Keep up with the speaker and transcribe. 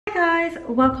guys,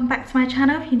 welcome back to my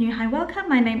channel. If you're new, hi, welcome.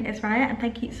 My name is Raya and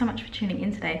thank you so much for tuning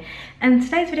in today. In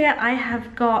today's video I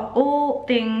have got all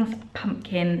things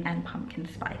pumpkin and pumpkin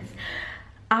spice.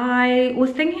 I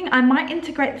was thinking I might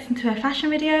integrate this into a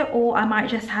fashion video or I might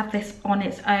just have this on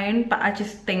its own, but I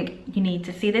just think you need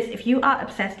to see this. If you are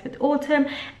obsessed with autumn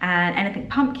and anything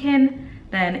pumpkin,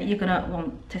 then you're gonna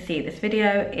want to see this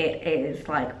video. It is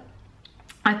like,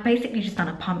 I've basically just done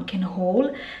a pumpkin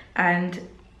haul and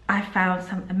I found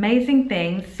some amazing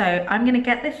things. So I'm gonna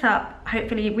get this up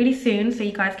hopefully really soon so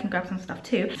you guys can grab some stuff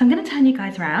too. So I'm gonna turn you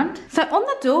guys around. So on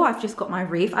the door, I've just got my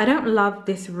wreath. I don't love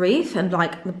this wreath and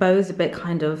like the bow's a bit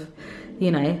kind of,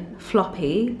 you know,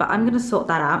 floppy, but I'm gonna sort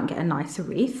that out and get a nicer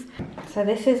wreath. So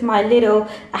this is my little,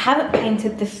 I haven't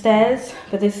painted the stairs,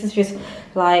 but this is just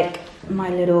like my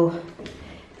little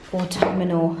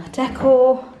autumnal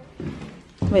decor,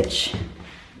 which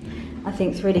I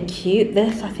think it's really cute.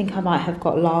 This I think I might have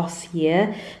got last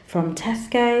year from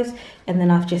Tesco's, and then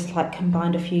I've just like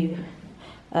combined a few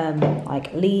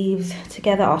like leaves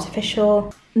together,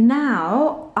 artificial.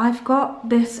 Now I've got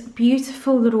this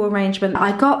beautiful little arrangement.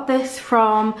 I got this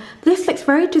from, this looks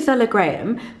very Gisela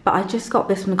Graham, but I just got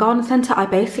this from the garden centre. I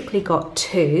basically got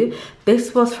two.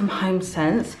 This was from Home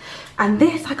Sense, and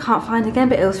this I can't find again,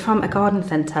 but it was from a garden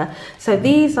centre. So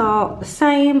these are the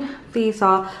same, these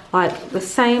are like the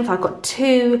same. So I've got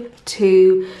two,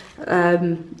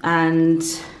 and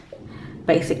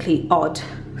basically odd.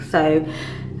 So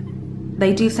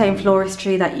they do say in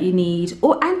floristry that you need,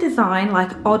 and design,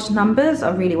 like odd numbers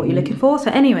are really what you're looking for.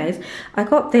 So anyways, I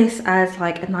got this as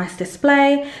like a nice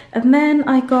display. And then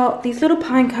I got these little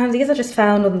pine cones. These I just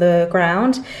found on the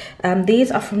ground.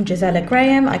 These are from Gisela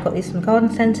Graham. I got these from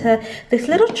Garden Centre. This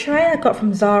little tray I got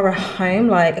from Zara Home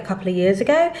like a couple of years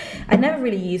ago. I never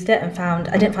really used it and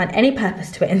I didn't find any purpose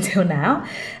to it until now.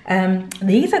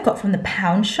 These I got from the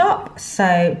Pound Shop,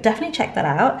 so definitely check that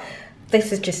out.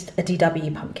 This is just a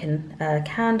DW pumpkin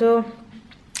candle.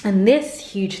 And this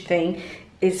huge thing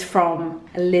is from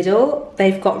Lidl.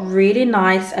 They've got really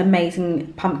nice,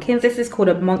 amazing pumpkins. This is called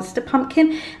a monster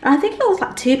pumpkin. And I think it was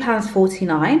like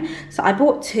 £2.49. So I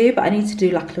bought two, but I need to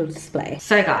do like a little display.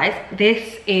 So guys,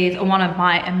 this is one of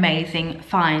my amazing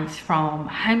finds from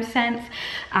Home Sense.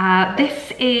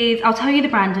 This is, I'll tell you the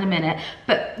brand in a minute,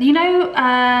 but you know,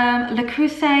 Le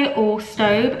Creuset or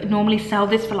Staub normally sell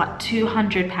this for like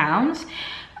 £200.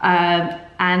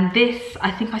 And this, I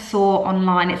think I saw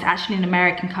online, it's actually an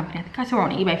American company. I think I saw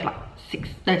it on eBay for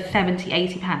like 70,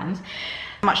 80 pounds.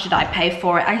 How much did I pay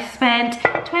for it? I spent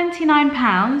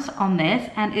 £29 on this,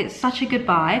 and it's such a good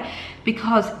buy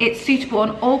because it's suitable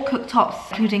on all cooktops,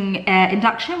 including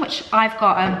induction, which I've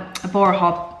got a Bora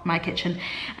hob in my kitchen.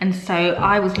 And so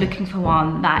I was looking for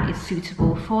one that is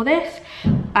suitable for this.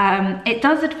 It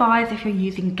does advise if you're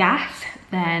using gas,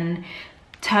 then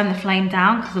turn the flame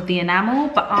down because of the enamel,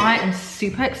 but I am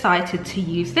super excited to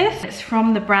use this. It's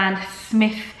from the brand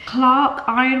Smith Clark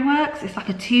Ironworks. It's like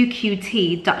a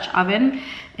 2QT Dutch oven,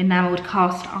 enameled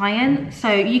cast iron.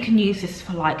 So you can use this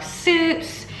for like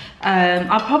soups.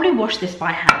 I'll probably wash this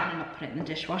by hand and not put it in the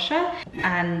dishwasher.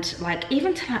 And like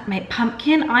even to like make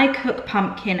pumpkin, I cook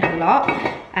pumpkin a lot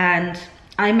and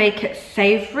I make it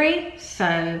savory.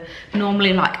 So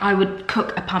normally like I would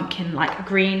cook a pumpkin like a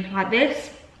green like this,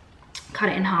 cut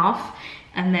it in half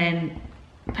and then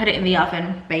put it in the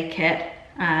oven, bake it,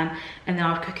 and then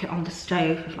I'll cook it on the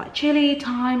stove with like chili,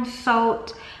 thyme,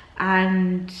 salt,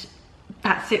 and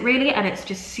that's it really. And it's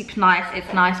just super nice.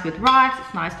 It's nice with rice,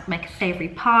 it's nice to make a savory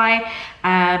pie.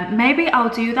 Maybe I'll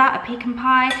do that, a pecan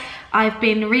pie. I've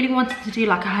been really wanting to do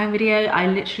like a home video. I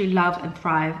literally love and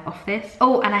thrive off this.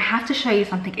 Oh, and I have to show you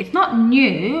something. It's not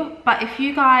new, but if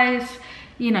you guys,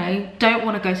 you know, don't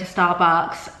want to go to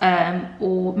Starbucks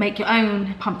or make your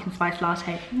own pumpkin spice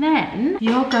latte, then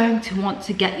you're going to want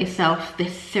to get yourself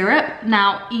this syrup.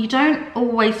 Now, you don't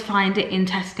always find it in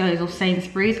Tesco's or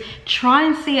Sainsbury's. Try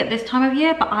and see it this time of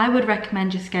year, but I would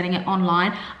recommend just getting it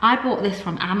online. I bought this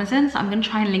from Amazon, so I'm going to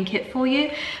try and link it for you.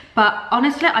 But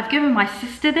honestly, I've given my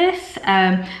sister this.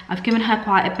 I've given her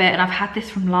quite a bit, and I've had this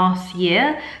from last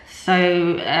year. So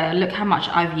look how much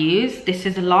I've used. This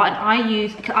is a lot, and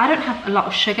I don't have a lot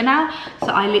of sugar now, so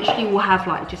I literally will have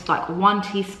like just like 1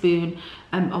 teaspoon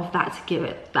of that to give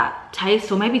it that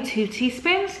taste, or maybe 2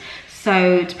 teaspoons.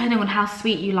 So depending on how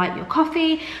sweet you like your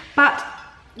coffee. But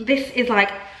this is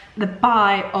like the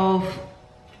buy of,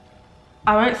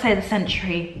 I won't say the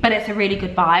century, but it's a really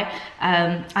good buy.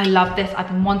 I love this. I've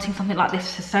been wanting something like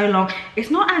this for so long.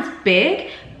 It's not as big,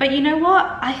 but you know what?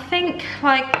 I think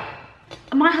like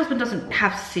my husband doesn't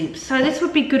have soup, so this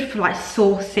would be good for like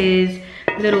sauces.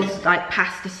 little like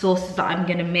pasta sauces that I'm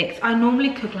gonna mix. I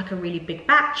normally cook like a really big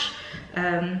batch,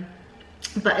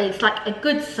 but it's like a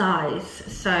good size.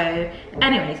 So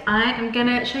anyways, I am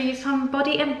gonna show you some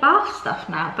body and bath stuff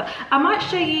now, but I might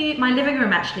show you my living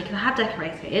room actually, because I have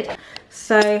decorated.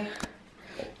 So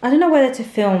I don't know whether to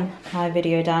film my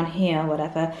video down here or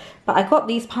whatever, but I got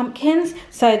these pumpkins.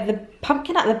 So the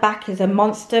pumpkin at the back is a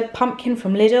monster pumpkin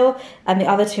from Lidl, and the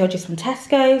other two are just from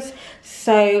Tesco's.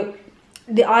 So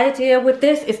the idea with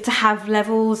this is to have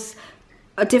levels,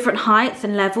 different heights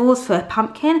and levels for a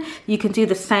pumpkin. You can do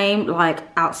the same like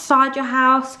outside your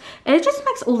house, and it just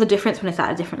makes all the difference when it's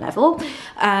at a different level.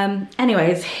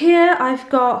 Anyways, here I've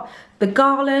got the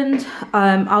garland.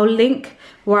 I'll link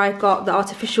where I got the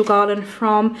artificial garland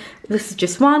from. This is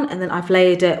just one, and then I've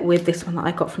layered it with this one that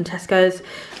I got from Tesco's.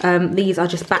 These are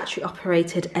just battery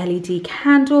operated LED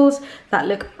candles that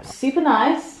look super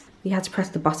nice. You had to press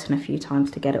the button a few times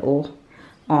to get it all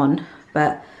on,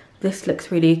 but this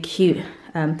looks really cute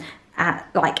at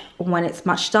like when it's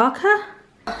much darker.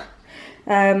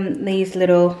 These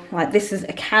little, like, this is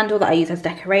a candle that I use as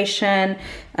decoration.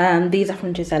 These are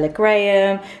from Gisela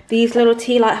Graham. These little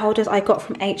tea light holders I got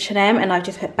from H&M, and I've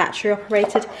just put battery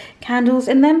operated candles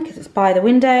in them because it's by the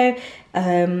window.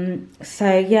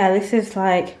 So yeah, this is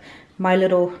like my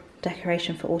little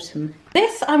decoration for autumn.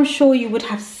 This I'm sure you would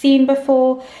have seen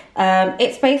before.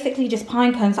 It's basically just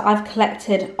pine cones that I've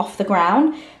collected off the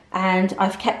ground, and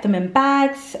I've kept them in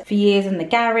bags for years in the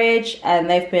garage, and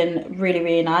they've been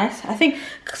really nice. I think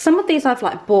some of these I've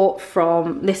like bought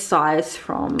from this size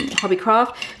from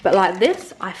Hobbycraft, but like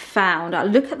this I found,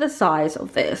 look at the size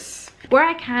of this. Where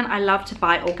I can, I love to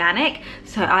buy organic,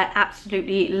 so I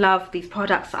absolutely love these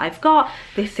products that I've got.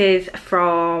 This is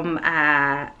from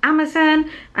Amazon,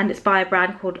 and it's by a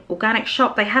brand called Organic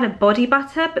Shop. They had a body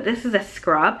butter, but this is a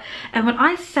scrub, and when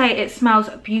I say it smells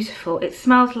beautiful, it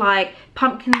smells like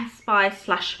pumpkin spice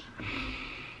slash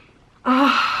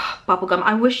bubblegum.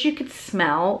 I wish you could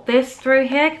smell this through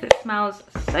here because it smells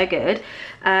so good.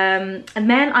 And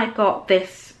then I got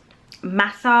this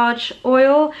massage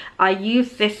oil. I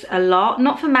use this a lot,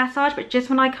 not for massage, but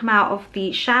just when I come out of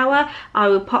the shower I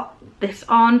will pop this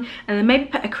on and then maybe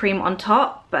put a cream on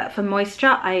top. But for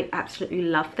moisture, I absolutely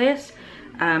love this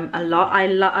a lot.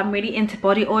 I'm really into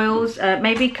body oils,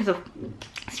 maybe because of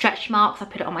stretch marks. I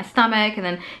put it on my stomach, and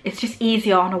then it's just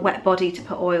easier on a wet body to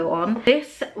put oil on.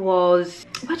 This was,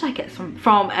 where did I get some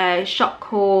from? A shop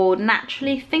called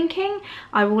Naturally Thinking.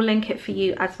 I will link it for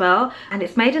you as well, and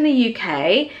it's made in the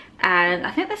UK, and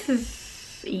I think this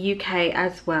is UK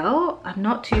as well. I'm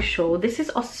not too sure. This is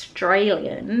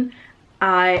Australian.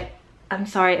 I'm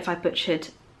sorry if I butchered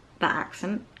that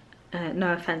accent.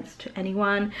 No offense to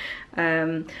anyone.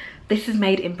 This is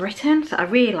made in Britain, so I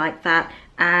really like that,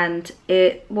 and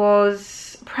it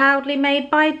was proudly made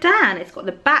by Dan. It's got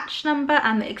the batch number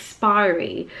and the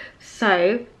expiry.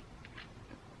 So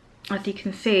as you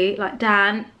can see, like,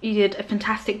 Dan, you did a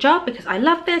fantastic job, because I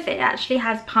love this. It actually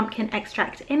has pumpkin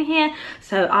extract in here,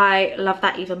 so I love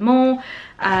that even more.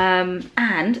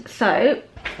 And so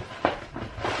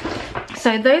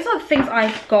those are the things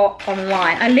I've got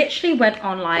online. I literally went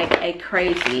on like a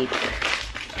crazy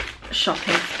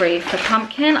shopping spree for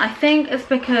pumpkin. I think it's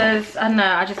because, I don't know,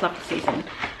 I just love the season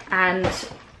and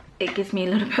it gives me a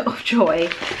little bit of joy.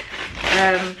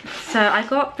 So I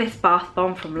got this bath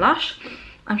bomb from Lush.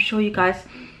 I'm sure you guys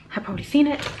have probably seen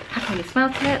it, have probably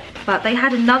smelt it, but they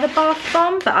had another bath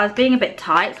bomb, but I was being a bit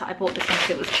tight, so I bought this one because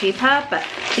it was cheaper. But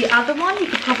the other one you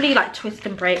could probably like twist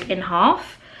and break in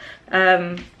half.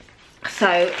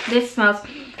 So this smells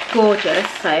gorgeous,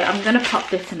 so I'm gonna pop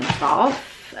this in a bath.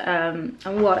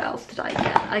 And what else did I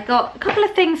get? I got a couple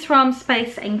of things from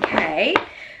Space NK.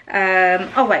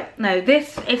 Oh wait, no,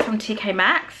 this is from TK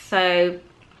Maxx. So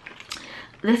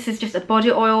this is just a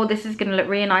body oil. This is gonna look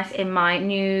really nice in my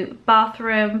new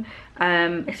bathroom.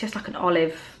 It's just like an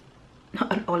olive,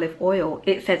 not an olive oil,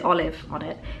 it says olive on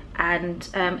it, and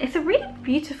it's a really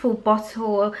beautiful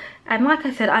bottle. And like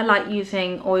I said, I like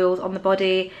using oils on the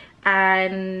body,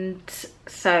 and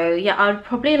so yeah, I would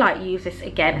probably like use this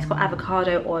again. It's got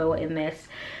avocado oil in this,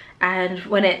 and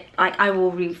when it, like, I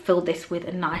will refill this with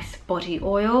a nice body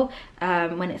oil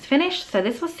when it's finished. So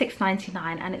this was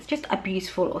 $6.99, and it's just a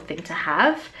beautiful little thing to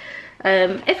have.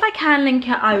 If I can link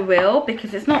it, I will,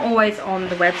 because it's not always on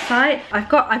the website.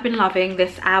 I've been loving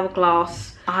this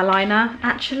Hourglass eyeliner,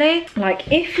 actually.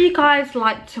 Like, if you guys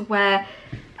like to wear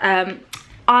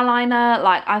eyeliner,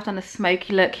 like I've done a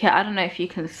smoky look here, I don't know if you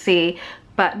can see,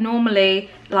 but normally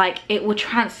like it will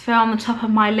transfer on the top of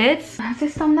my lids. Has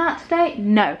this done that today?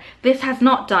 No, this has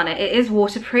not done it. It is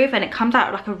waterproof and it comes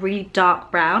out like a really dark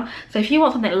brown. So if you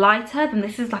want something lighter, then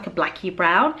this is like a blacky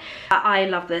brown. I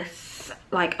love this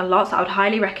like a lot, so I would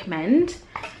highly recommend.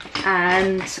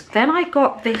 And then I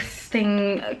got this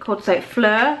thing called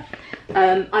Phlur.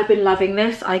 I've been loving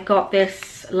this. I got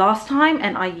this last time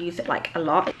and I use it like a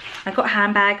lot. I got a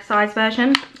handbag size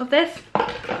version of this,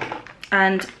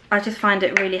 and I just find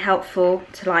it really helpful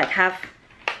to like have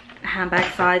a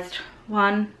handbag sized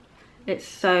one. It's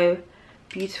so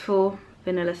beautiful,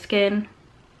 vanilla skin.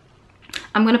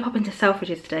 I'm gonna pop into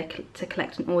Selfridges today to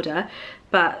collect an order,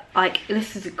 but like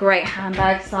this is a great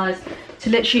handbag size to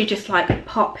literally just like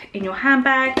pop in your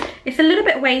handbag. It's a little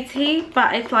bit weighty,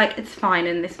 but it's like it's fine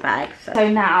in this bag. So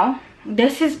now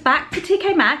this is back to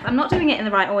TK Maxx. I'm not doing it in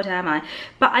the right order, am I?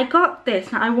 But I got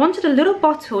this. Now I wanted a little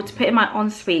bottle to put in my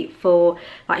ensuite for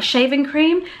like shaving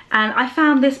cream, and I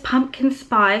found this pumpkin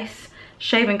spice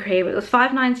shaving cream. It was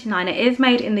 $5.99. It is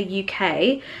made in the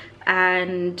UK,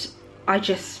 and I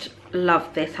just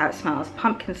love this, how it smells.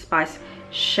 Pumpkin spice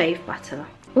shave butter.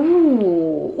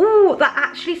 Ooh, that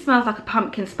actually smells like a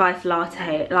pumpkin spice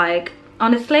latte. Like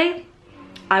honestly,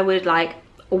 I would like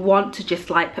want to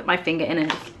just like put my finger in and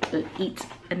just eat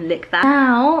and lick that.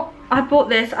 Now I bought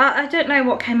this. I don't know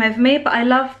what came over me, but I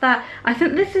love that. I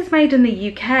think this is made in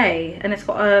the UK and it's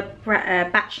got a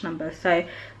batch number, so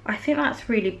I think that's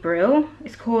really brill.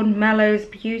 It's called Mellow's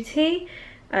Beauty.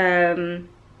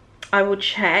 I will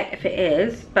check if it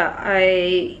is, but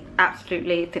I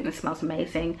absolutely think this smells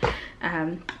amazing.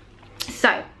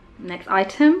 So next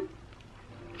item.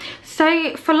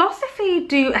 So Philosophy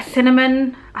do a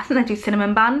cinnamon, I think they do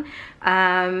cinnamon bun,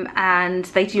 and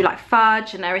they do like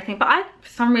fudge and everything, but I for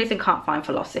some reason can't find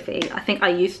Philosophy. I think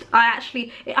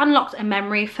it unlocked a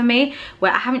memory for me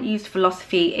where I haven't used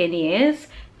Philosophy in years.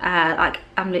 Like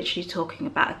I'm literally talking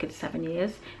about a good 7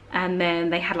 years. And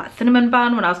then they had like cinnamon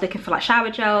bun when I was looking for like shower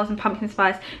gels and pumpkin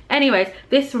spice. Anyways,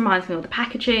 this reminds me of the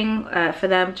packaging for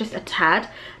them, just a tad.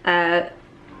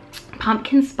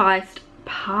 Pumpkin spiced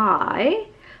pie,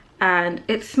 and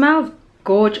it smells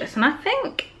gorgeous. And I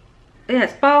think, yeah,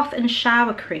 it's bath and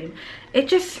shower cream. It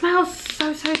just smells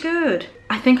so good.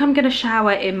 I think I'm gonna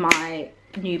shower in my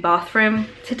new bathroom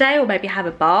today, or maybe have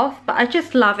a bath, but I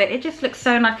just love it. It just looks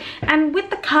so nice, and with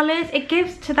the colors it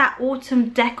gives to that autumn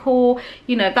decor,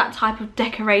 you know, that type of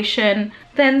decoration.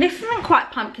 Then this isn't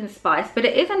quite pumpkin spice, but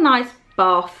it is a nice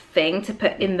bath thing to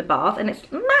put in the bath, and it's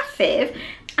massive,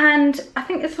 and I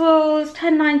think this was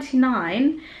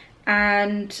 $10.99,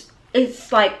 and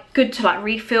it's like good to like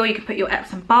refill. You can put your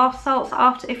Epsom bath salts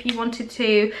after if you wanted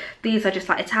to. These are just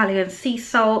like Italian sea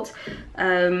salt.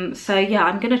 So yeah,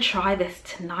 I'm gonna try this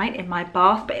tonight in my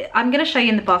bath, but I'm gonna show you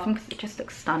in the bathroom because it just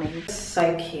looks stunning.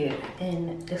 So cute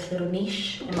in this little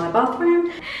niche in my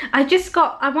bathroom. I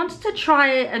wanted to try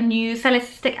a new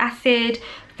salicylic acid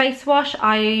face wash.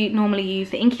 I normally use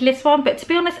the Inky List one, but to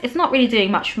be honest, it's not really doing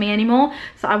much for me anymore.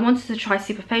 So I wanted to try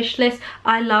Superfacialist.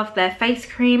 I love their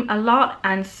face cream a lot,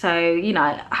 and so, you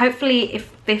know, hopefully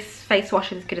if this face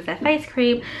wash is as good as their face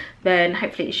cream, then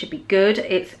hopefully it should be good.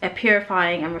 It's a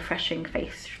purifying and refreshing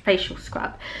facial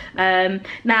scrub.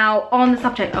 Now on the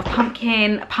subject of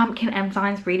pumpkin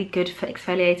enzyme is really good for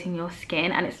exfoliating your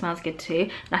skin, and it smells good too.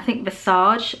 And I think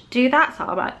Visage do that, so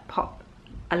I might pop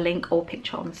a link or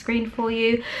picture on the screen for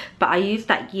you, but I used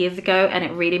that years ago and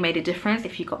it really made a difference.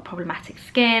 If you've got problematic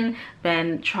skin,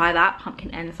 then try that.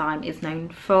 Pumpkin enzyme is known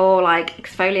for like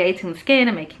exfoliating the skin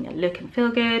and making it look and feel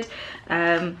good.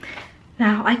 Now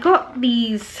I got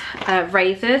these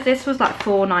razors. This was like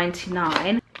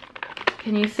 $4.99.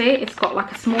 Can you see? It's got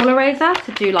like a smaller razor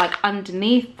to do like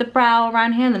underneath the brow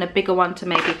around here, and then a bigger one to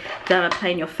maybe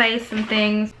dermaplane your face and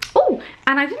things. Oh,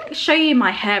 and I didn't show you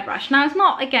my hairbrush. Now it's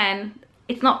not, again,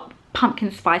 it's not pumpkin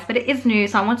spice, but it is new,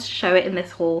 so I wanted to show it in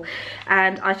this haul.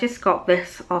 And I just got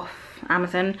this off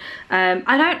Amazon.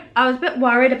 I was a bit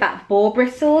worried about boar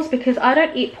bristles because I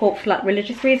don't eat pork for like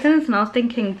religious reasons, and I was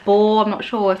thinking boar, I'm not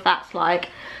sure if that's like,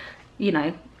 you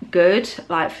know, good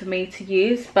like for me to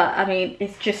use, but I mean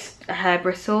it's just a hair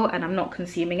bristle and I'm not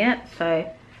consuming it. So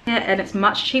yeah, and it's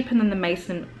much cheaper than the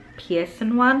Mason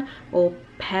Pearson one, or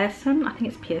Pearson, I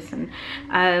think it's Pearson.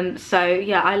 So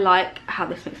yeah, I like how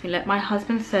this makes me look. My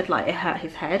husband said like it hurt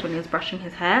his head when he was brushing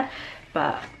his hair,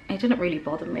 but it didn't really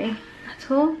bother me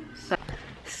at all.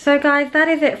 So guys, that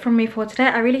is it from me for today.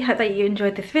 I really hope that you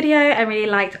enjoyed this video and really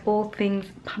liked all things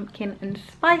pumpkin and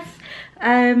spice.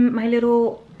 My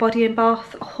little body and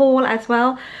bath haul as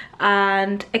well.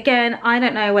 And again, I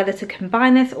don't know whether to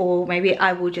combine this or maybe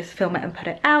I will just film it and put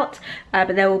it out.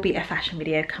 But there will be a fashion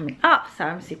video coming up, so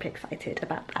I'm super excited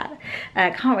about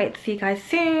that. Can't wait to see you guys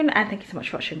soon, and thank you so much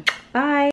for watching. Bye.